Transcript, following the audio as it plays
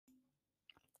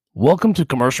Welcome to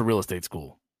Commercial Real Estate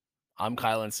School. I'm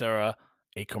Kyle and Sarah,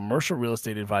 a commercial real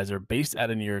estate advisor based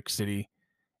out of New York City.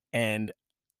 And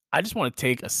I just want to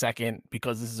take a second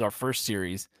because this is our first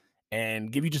series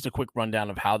and give you just a quick rundown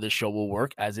of how this show will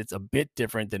work, as it's a bit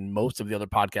different than most of the other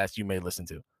podcasts you may listen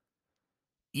to.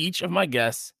 Each of my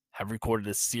guests have recorded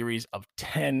a series of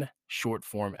 10 short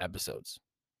form episodes.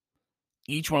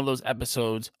 Each one of those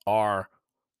episodes are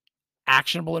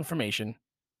actionable information,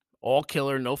 all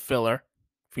killer, no filler,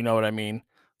 if you know what I mean,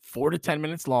 4 to 10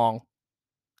 minutes long,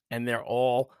 and they're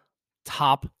all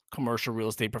top commercial real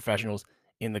estate professionals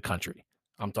in the country.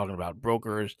 I'm talking about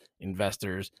brokers,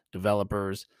 investors,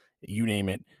 developers, you name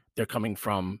it. They're coming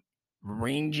from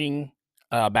ranging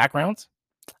backgrounds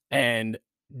and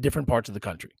different parts of the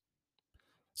country.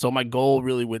 So my goal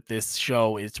really with this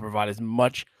show is to provide as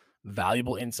much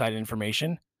valuable insight and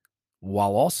information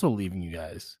while also leaving you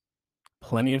guys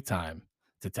plenty of time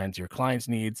to tend to your clients'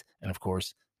 needs and, of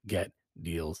course, get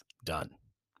deals done.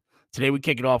 Today, we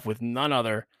kick it off with none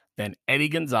other than Eddie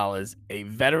Gonzalez, a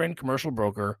veteran commercial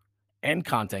broker and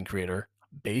content creator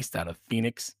based out of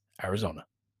Phoenix, Arizona.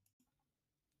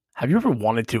 Have you ever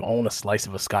wanted to own a slice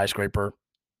of a skyscraper,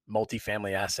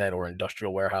 multifamily asset, or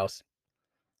industrial warehouse?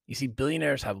 You see,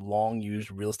 billionaires have long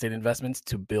used real estate investments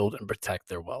to build and protect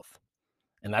their wealth.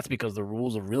 And that's because the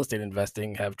rules of real estate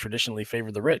investing have traditionally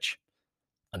favored the rich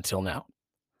until now.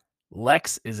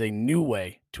 Lex is a new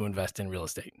way to invest in real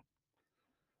estate.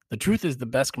 The truth is, the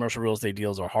best commercial real estate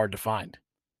deals are hard to find.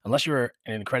 Unless you're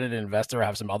an accredited investor or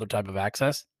have some other type of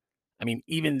access. I mean,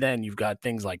 even then, you've got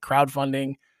things like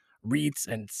crowdfunding, REITs,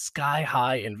 and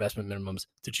sky-high investment minimums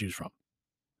to choose from.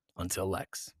 Until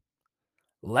Lex.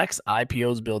 Lex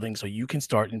IPOs buildings so you can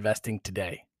start investing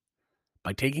today.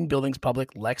 By taking buildings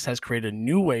public, Lex has created a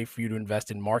new way for you to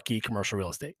invest in marquee commercial real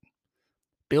estate.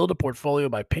 Build a portfolio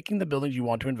by picking the buildings you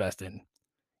want to invest in.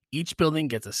 Each building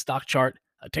gets a stock chart,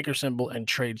 a ticker symbol, and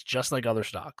trades just like other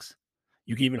stocks.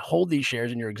 You can even hold these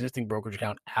shares in your existing brokerage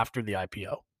account after the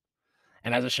IPO.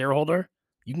 And as a shareholder,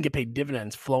 you can get paid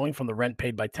dividends flowing from the rent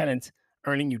paid by tenants,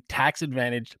 earning you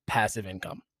tax-advantaged passive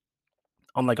income.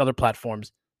 Unlike other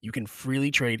platforms, you can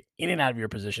freely trade in and out of your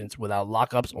positions without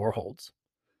lockups or holds.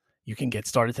 You can get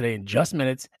started today in just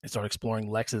minutes and start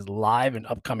exploring Lex's live and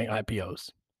upcoming IPOs.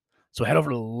 So head over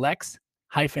to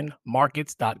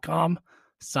lex-markets.com,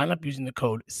 sign up using the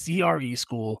code CRE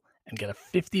School, and get a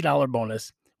 $50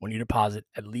 bonus when you deposit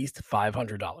at least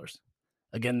 $500.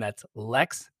 Again, that's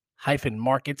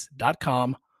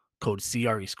lex-markets.com, code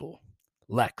CRE School.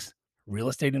 Lex, real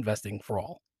estate investing for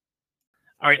all.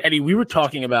 All right, Eddie, we were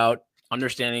talking about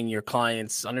understanding your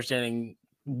clients, understanding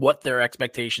what their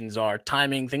expectations are,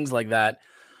 timing, things like that.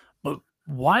 But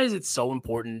why is it so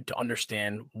important to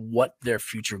understand what their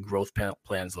future growth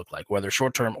plans look like, whether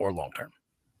short-term or long-term?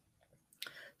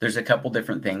 There's a couple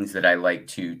different things that I like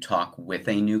to talk with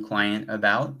a new client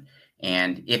about.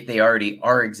 And if they already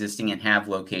are existing and have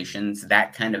locations,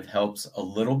 that kind of helps a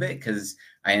little bit because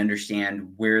I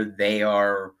understand where they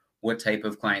are, what type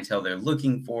of clientele they're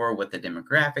looking for, what the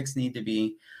demographics need to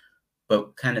be.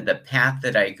 But kind of the path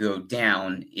that I go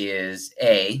down is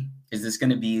is this going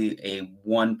to be a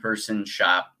one-person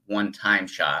shop, one-time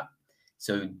shop?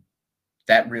 So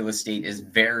that real estate is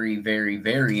very, very,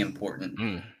 very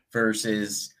important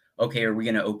versus, okay, are we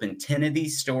going to open 10 of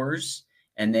these stores?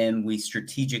 And then we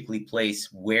strategically place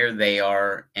where they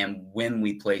are and when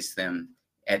we place them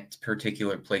at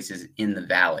particular places in the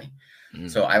valley.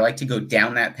 So I like to go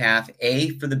down that path, A,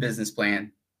 for the business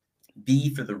plan,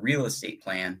 B, for the real estate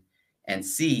plan, and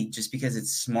C, just because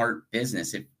it's smart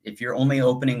business. If you're only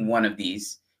opening one of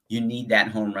these, you need that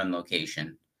home run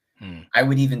location. I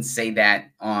would even say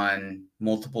that on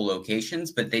multiple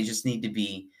locations, but they just need to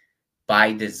be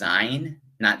by design,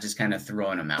 not just kind of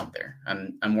throwing them out there.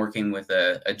 I'm working with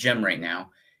a gym right now,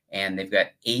 and they've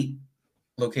got 8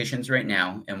 locations right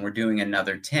now, and we're doing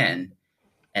another 10.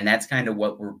 And that's kind of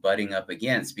what we're butting up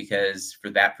against, because for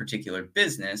that particular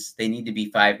business, they need to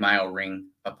be 5-mile ring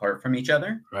apart from each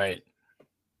other. Right.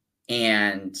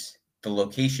 And the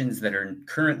locations that are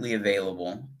currently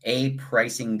available, A,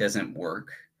 pricing doesn't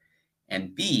work.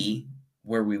 And B,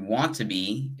 where we want to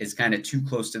be is kind of too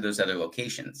close to those other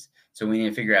locations. So we need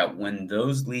to figure out when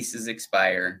those leases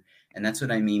expire. And that's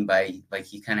what I mean by,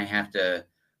 like, you kind of have to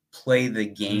play the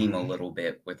game a little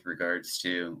bit with regards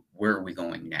to where are we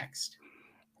going next.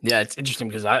 Yeah, it's interesting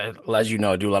because I, as you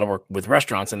know, I do a lot of work with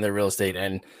restaurants and their real estate.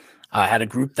 And I had a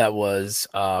group that was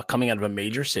coming out of a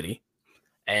major city,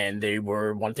 and they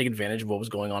wanting to take advantage of what was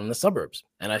going on in the suburbs.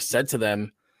 And I said to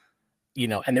them, you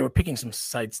know, and they were picking some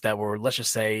sites that were, let's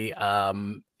just say,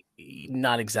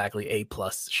 not exactly A+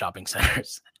 shopping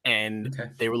centers. And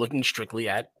they were looking strictly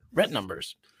at rent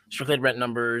numbers. strictly rent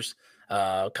numbers,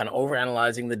 kind of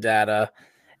overanalyzing the data.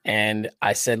 And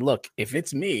I said, look, if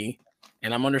it's me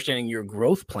and I'm understanding your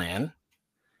growth plan,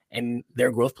 and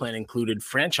their growth plan included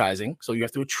franchising, so you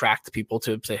have to attract people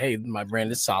to say, hey, my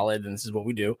brand is solid and this is what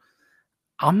we do.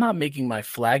 I'm not making my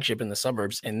flagship in the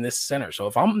suburbs in this center. So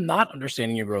if I'm not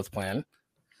understanding your growth plan,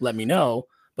 let me know.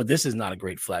 But this is not a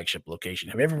great flagship location.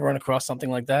 Have you ever run across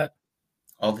something like that?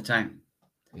 All the time.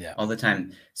 Yeah. All the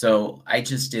time. So I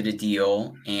just did a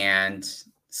deal, and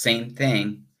same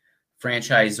thing.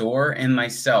 Franchisor and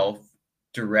myself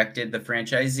directed the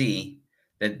franchisee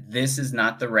that this is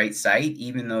not the right site,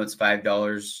 even though it's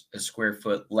 $5 a square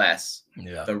foot less.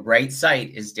 Yeah. The right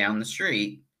site is down the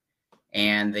street,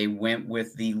 and they went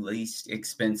with the least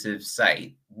expensive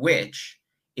site, which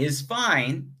is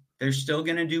fine. They're still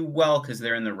going to do well because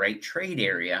they're in the right trade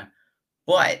area.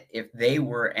 But if they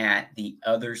were at the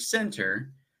other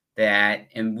center,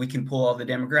 and we can pull all the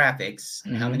demographics,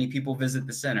 how many people visit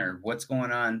the center, what's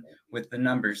going on with the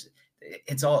numbers.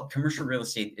 It's all, commercial real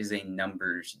estate is a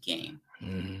numbers game.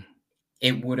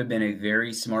 It would have been a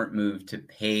very smart move to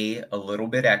pay a little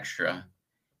bit extra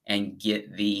and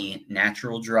get the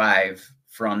natural drive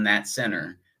from that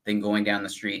center than going down the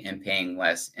street and paying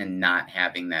less and not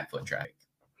having that foot traffic.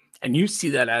 And you see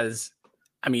that as,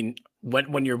 I mean,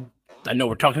 when you're, I know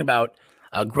we're talking about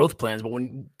growth plans, but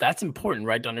when that's important,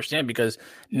 right, to understand, because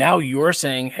now you're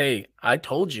saying, hey, I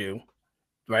told you,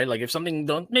 right? Like if something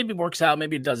maybe works out,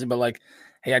 maybe it doesn't, but like,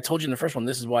 hey, I told you in the first one,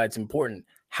 this is why it's important.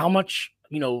 How much,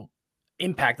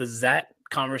 impact does that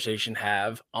conversation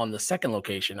have on the second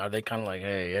location? Are they kind of like,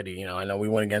 hey, Eddie, I know we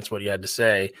went against what you had to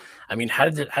say. I mean, how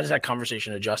does that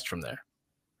conversation adjust from there?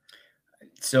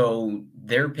 So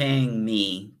they're paying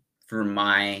me for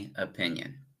my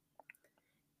opinion.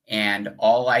 And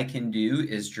all I can do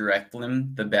is direct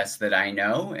them the best that I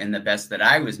know and the best that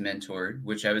I was mentored,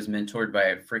 which I was mentored by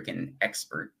a freaking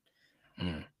expert.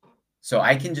 So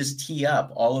I can just tee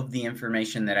up all of the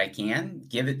information that I can,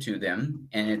 give it to them.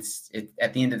 And it's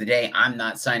at the end of the day, I'm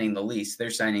not signing the lease. They're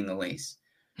signing the lease.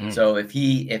 So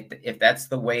if that's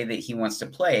the way that he wants to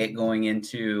play it going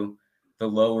into the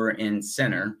lower end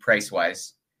center price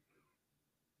wise,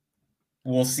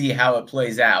 we'll see how it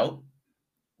plays out.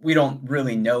 We don't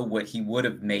really know what he would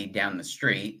have made down the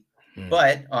street,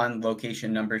 but on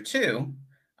location number 2,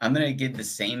 I'm going to give the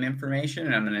same information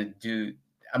and I'm going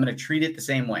to treat it the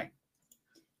same way.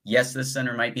 Yes, this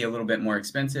center might be a little bit more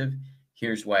expensive.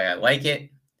 Here's why I like it.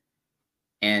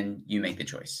 And you make the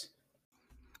choice.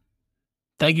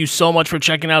 Thank you so much for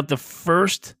checking out the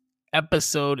first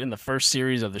episode in the first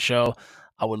series of the show.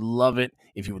 I would love it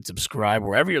if you would subscribe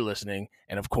wherever you're listening.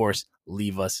 And of course,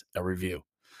 leave us a review.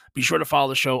 Be sure to follow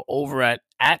the show over at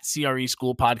CRE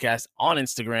School Podcast on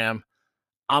Instagram.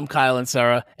 I'm Kyle and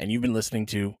Sarah, and you've been listening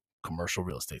to Commercial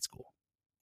Real Estate School.